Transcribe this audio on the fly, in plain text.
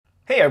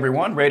Hey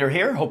everyone, Raider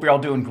here. Hope you're all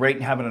doing great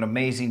and having an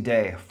amazing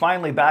day.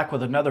 Finally back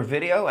with another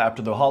video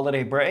after the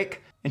holiday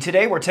break. And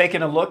today we're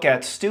taking a look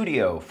at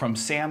Studio from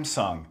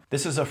Samsung.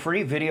 This is a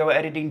free video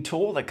editing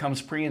tool that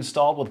comes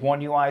pre-installed with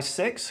One UI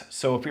 6.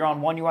 So if you're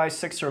on One UI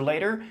 6 or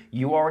later,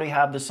 you already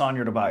have this on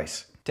your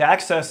device. To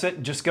access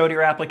it, just go to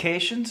your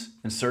applications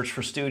and search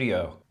for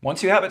Studio.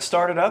 Once you have it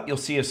started up, you'll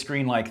see a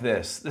screen like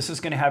this. This is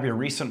going to have your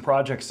recent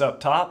projects up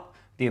top,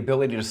 the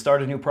ability to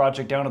start a new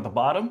project down at the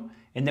bottom,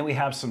 and then we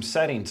have some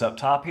settings up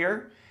top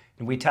here.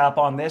 And we tap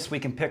on this, we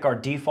can pick our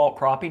default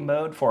cropping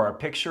mode for our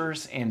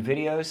pictures and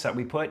videos that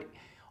we put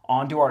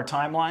onto our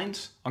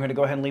timelines. I'm going to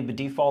go ahead and leave the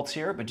defaults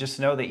here, but just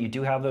know that you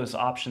do have those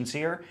options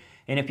here.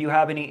 And if you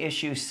have any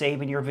issues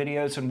saving your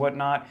videos and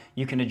whatnot,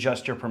 you can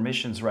adjust your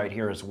permissions right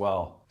here as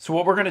well. So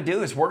what we're going to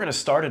do is we're going to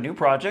start a new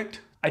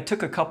project. I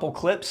took a couple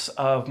clips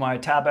of my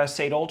Tab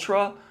S8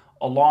 Ultra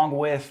along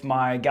with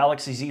my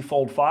Galaxy Z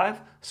Fold 5.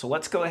 So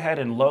let's go ahead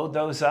and load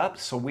those up.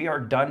 So we are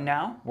done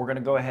now. We're going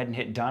to go ahead and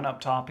hit done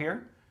up top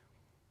here.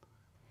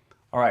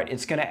 All right,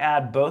 it's going to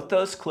add both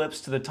those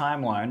clips to the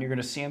timeline. You're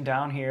going to see them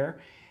down here,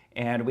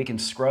 and we can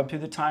scrub through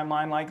the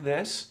timeline like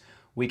this.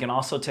 We can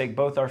also take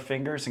both our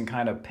fingers and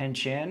kind of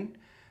pinch in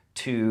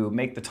to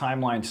make the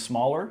timeline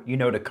smaller,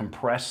 to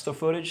compress the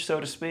footage,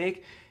 so to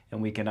speak.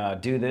 And we can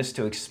do this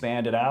to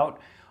expand it out.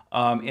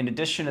 In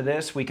addition to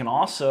this, we can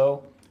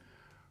also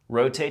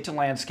rotate to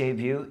landscape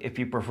view if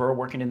you prefer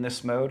working in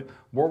this mode.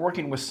 We're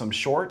working with some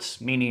shorts,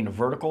 meaning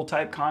vertical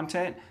type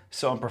content,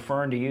 so I'm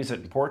preferring to use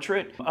it in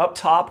portrait. Up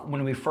top,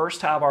 when we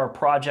first have our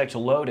project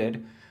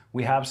loaded,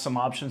 we have some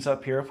options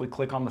up here. If we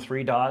click on the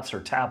three dots, or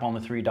tap on the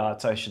three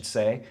dots, I should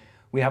say,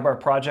 we have our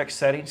project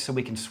settings so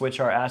we can switch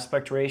our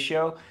aspect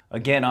ratio.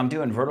 Again, I'm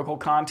doing vertical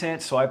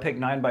content, so I pick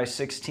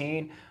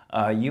 9:16.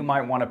 You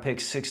might want to pick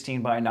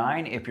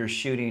 16:9 if you're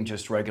shooting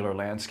just regular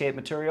landscape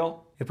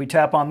material. If we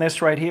tap on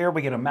this right here,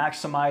 we get a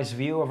maximized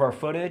view of our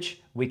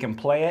footage. We can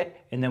play it,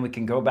 and then we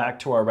can go back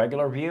to our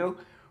regular view.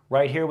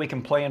 Right here, we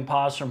can play and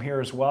pause from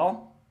here as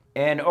well.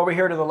 And over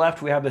here to the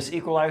left, we have this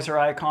equalizer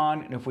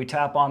icon, and if we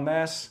tap on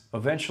this,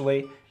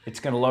 eventually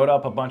it's going to load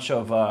up a bunch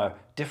of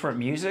different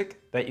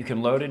music that you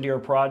can load into your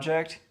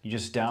project. You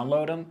just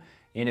download them,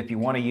 and if you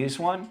want to use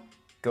one,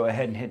 go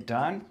ahead and hit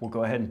done. We'll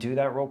go ahead and do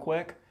that real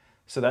quick.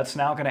 So that's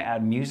now going to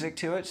add music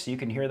to it, so you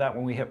can hear that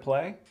when we hit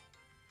play.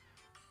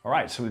 All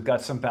right, so we've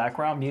got some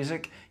background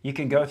music. You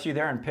can go through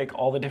there and pick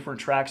all the different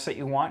tracks that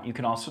you want. You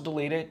can also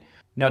delete it.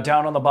 Now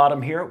down on the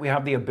bottom here, we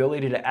have the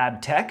ability to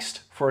add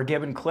text for a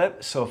given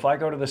clip. So if I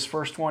go to this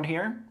first one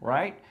here,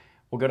 right,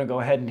 we're going to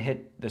go ahead and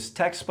hit this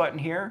text button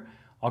here.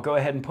 I'll go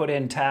ahead and put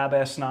in Tab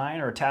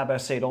S9 or Tab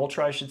S8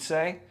 Ultra, I should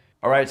say.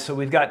 All right, so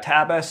we've got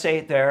Tab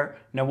S8 there.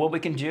 Now what we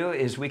can do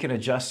is we can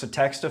adjust the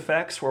text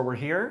effects where we're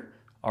here.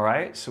 All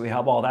right, so we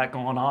have all that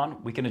going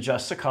on. We can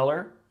adjust the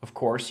color. Of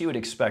course, you would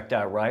expect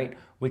that, right?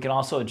 We can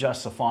also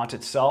adjust the font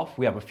itself.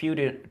 We have a few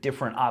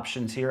different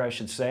options here, I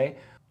should say.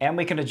 And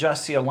we can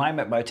adjust the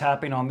alignment by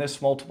tapping on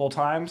this multiple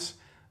times.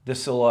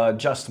 This will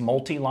adjust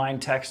multi-line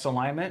text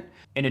alignment.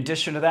 In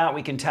addition to that,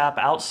 we can tap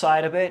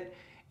outside of it.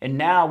 And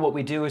now what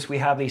we do is we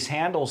have these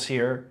handles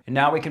here, and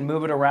now we can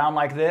move it around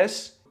like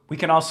this. We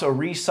can also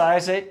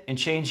resize it and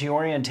change the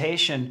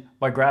orientation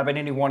by grabbing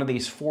any one of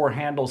these four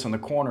handles in the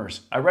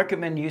corners. I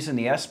recommend using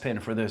the S Pen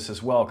for this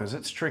as well because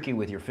it's tricky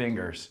with your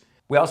fingers.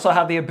 We also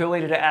have the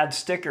ability to add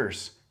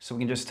stickers. So we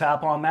can just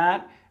tap on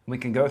that, and we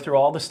can go through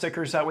all the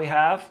stickers that we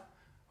have.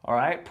 All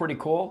right, pretty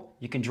cool.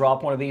 You can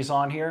drop one of these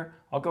on here.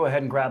 I'll go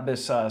ahead and grab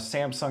this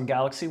Samsung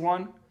Galaxy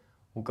one.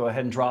 We'll go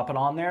ahead and drop it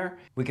on there.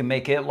 We can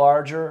make it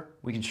larger.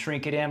 We can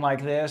shrink it in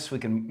like this. We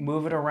can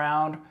move it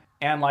around.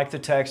 And like the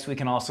text, we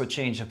can also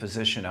change the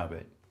position of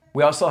it.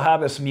 We also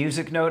have this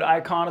music note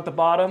icon at the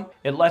bottom.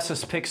 It lets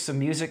us pick some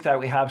music that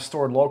we have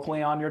stored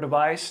locally on your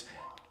device.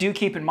 Do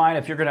keep in mind,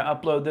 if you're going to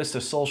upload this to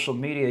social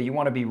media, you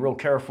want to be real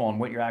careful on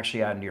what you're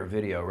actually adding to your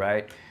video,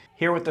 right?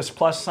 Here with this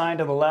plus sign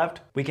to the left,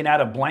 we can add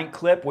a blank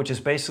clip, which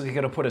is basically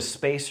going to put a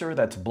spacer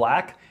that's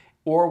black,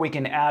 or we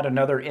can add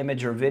another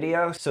image or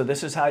video. So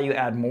this is how you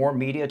add more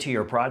media to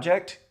your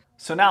project.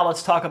 So now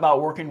let's talk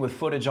about working with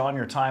footage on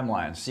your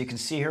timeline. So you can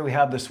see here we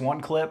have this one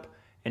clip,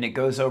 and it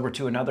goes over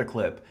to another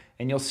clip.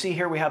 And you'll see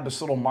here we have this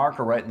little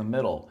marker right in the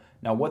middle.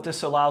 Now what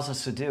this allows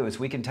us to do is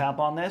we can tap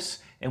on this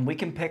and we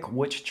can pick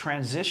which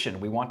transition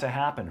we want to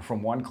happen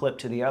from one clip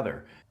to the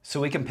other. So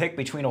we can pick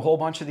between a whole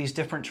bunch of these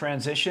different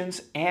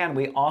transitions, and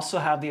we also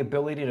have the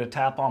ability to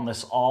tap on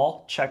this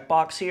all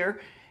checkbox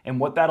here. And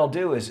what that'll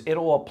do is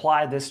it'll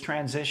apply this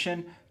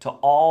transition to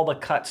all the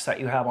cuts that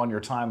you have on your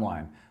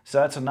timeline. So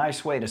that's a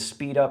nice way to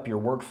speed up your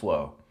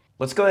workflow.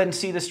 Let's go ahead and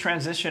see this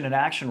transition in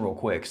action real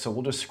quick. So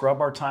we'll just scrub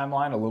our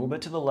timeline a little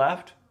bit to the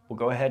left. We'll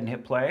go ahead and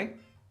hit play.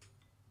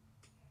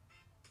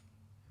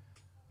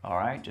 All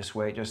right, just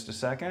wait just a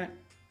second.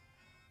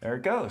 There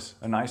it goes.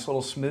 A nice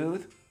little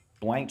smooth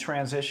blank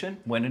transition.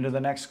 Went into the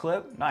next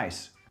clip.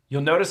 Nice.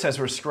 You'll notice as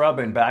we're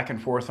scrubbing back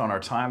and forth on our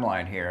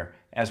timeline here,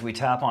 as we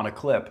tap on a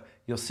clip,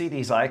 you'll see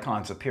these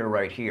icons appear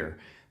right here.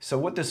 So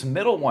what this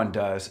middle one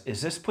does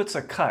is this puts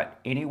a cut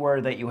anywhere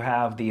that you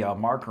have the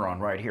marker on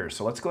right here.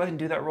 So let's go ahead and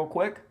do that real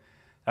quick.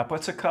 That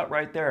puts a cut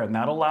right there, and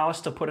that'll allow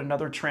us to put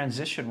another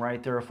transition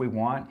right there if we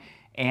want,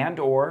 and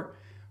or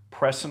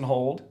press and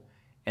hold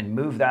and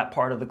move that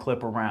part of the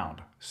clip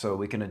around. So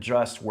we can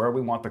adjust where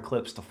we want the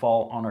clips to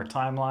fall on our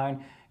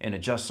timeline and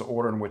adjust the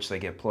order in which they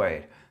get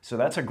played. So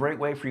that's a great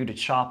way for you to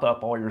chop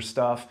up all your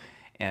stuff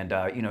and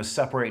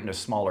separate into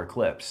smaller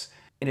clips.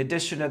 In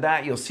addition to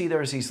that, you'll see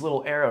there's these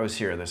little arrows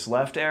here, this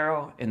left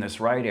arrow and this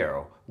right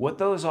arrow. What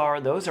those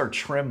are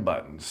trim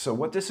buttons. So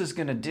what this is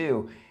gonna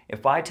do,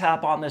 if I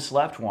tap on this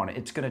left one,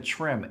 it's gonna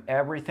trim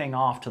everything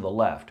off to the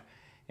left.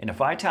 And if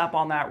I tap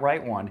on that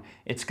right one,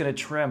 it's gonna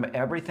trim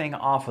everything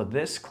off of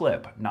this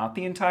clip, not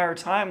the entire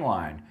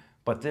timeline,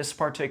 but this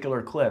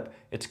particular clip,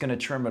 it's gonna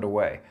trim it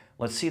away.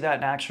 Let's see that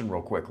in action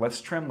real quick.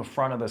 Let's trim the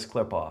front of this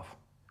clip off.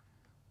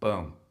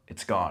 Boom,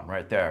 it's gone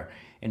right there.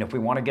 And if we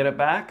wanna get it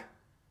back,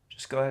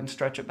 just go ahead and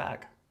stretch it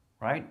back,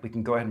 right? We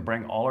can go ahead and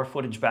bring all our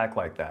footage back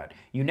like that.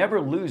 You never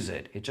lose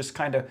it. It just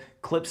kind of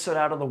clips it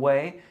out of the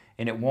way,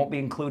 and it won't be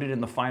included in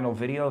the final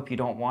video if you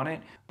don't want it.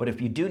 But if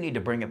you do need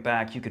to bring it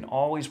back, you can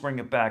always bring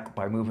it back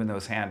by moving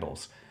those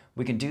handles.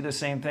 We can do the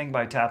same thing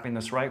by tapping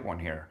this right one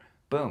here.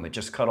 Boom, it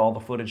just cut all the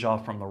footage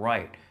off from the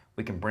right.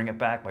 We can bring it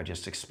back by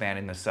just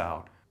expanding this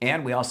out.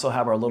 And we also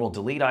have our little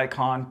delete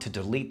icon to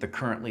delete the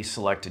currently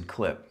selected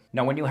clip.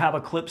 Now when you have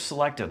a clip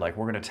selected, like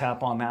we're gonna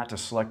tap on that to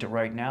select it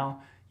right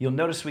now, you'll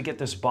notice we get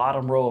this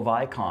bottom row of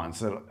icons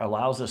that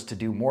allows us to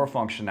do more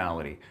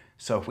functionality.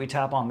 So if we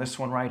tap on this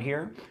one right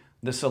here,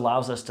 this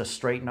allows us to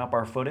straighten up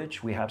our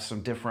footage. We have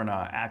some different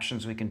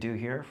actions we can do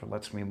here.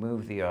 Lets me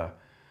move the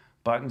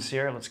buttons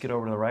here. Let's get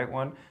over to the right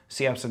one.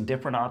 So you have some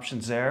different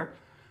options there.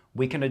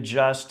 We can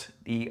adjust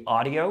the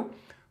audio.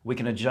 We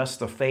can adjust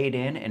the fade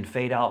in and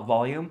fade out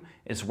volume,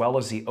 as well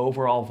as the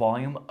overall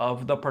volume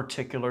of the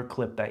particular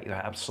clip that you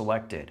have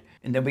selected.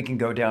 And then we can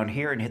go down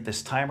here and hit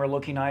this timer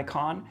looking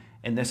icon,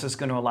 and this is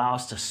going to allow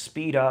us to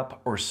speed up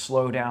or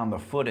slow down the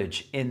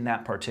footage in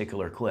that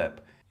particular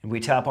clip. And we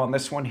tap on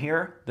this one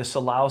here. This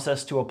allows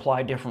us to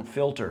apply different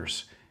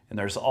filters. And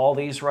there's all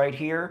these right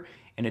here.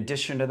 In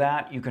addition to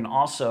that, you can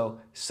also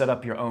set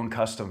up your own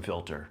custom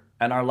filter.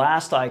 And our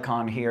last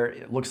icon here,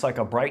 it looks like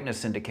a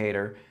brightness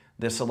indicator.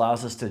 This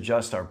allows us to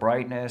adjust our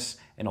brightness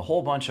and a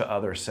whole bunch of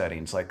other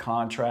settings like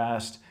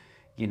contrast,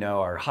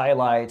 our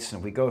highlights. And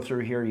if we go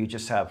through here, you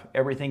just have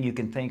everything you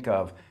can think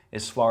of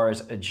as far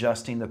as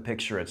adjusting the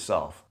picture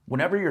itself.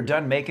 Whenever you're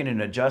done making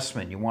an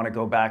adjustment, you want to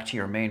go back to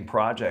your main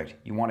project,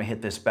 you want to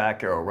hit this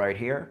back arrow right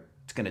here.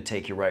 It's going to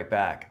take you right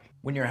back.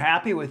 When you're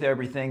happy with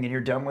everything and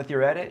you're done with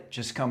your edit,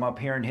 just come up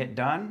here and hit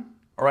done.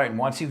 All right, and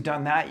once you've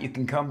done that, you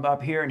can come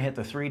up here and hit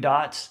the three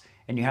dots,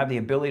 and you have the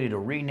ability to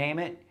rename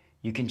it.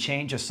 You can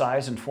change the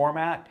size and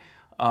format,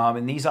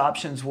 and these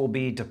options will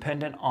be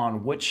dependent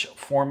on which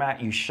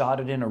format you shot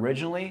it in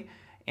originally.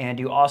 And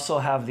you also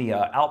have the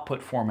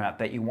output format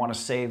that you want to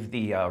save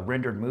the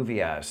rendered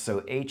movie as,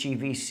 so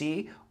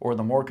HEVC or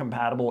the more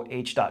compatible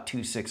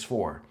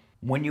H.264.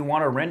 When you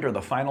want to render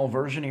the final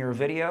version of your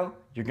video,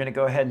 you're going to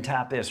go ahead and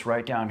tap this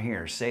right down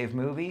here, Save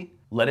Movie.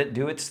 Let it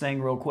do its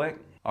thing real quick.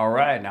 All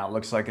right, now it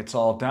looks like it's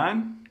all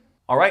done.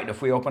 All right,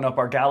 if we open up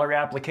our gallery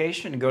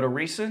application and go to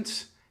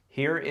Recents,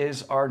 here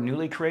is our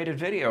newly created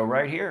video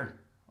right here.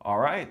 All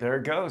right, there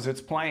it goes, it's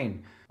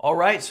playing. All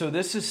right, so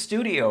this is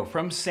Studio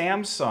from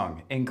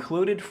Samsung,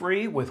 included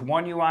free with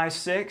One UI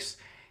 6.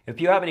 If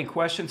you have any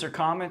questions or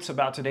comments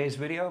about today's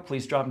video,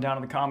 please drop them down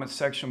in the comments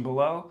section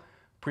below.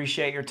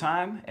 Appreciate your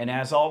time, and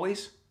as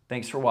always,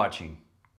 thanks for watching.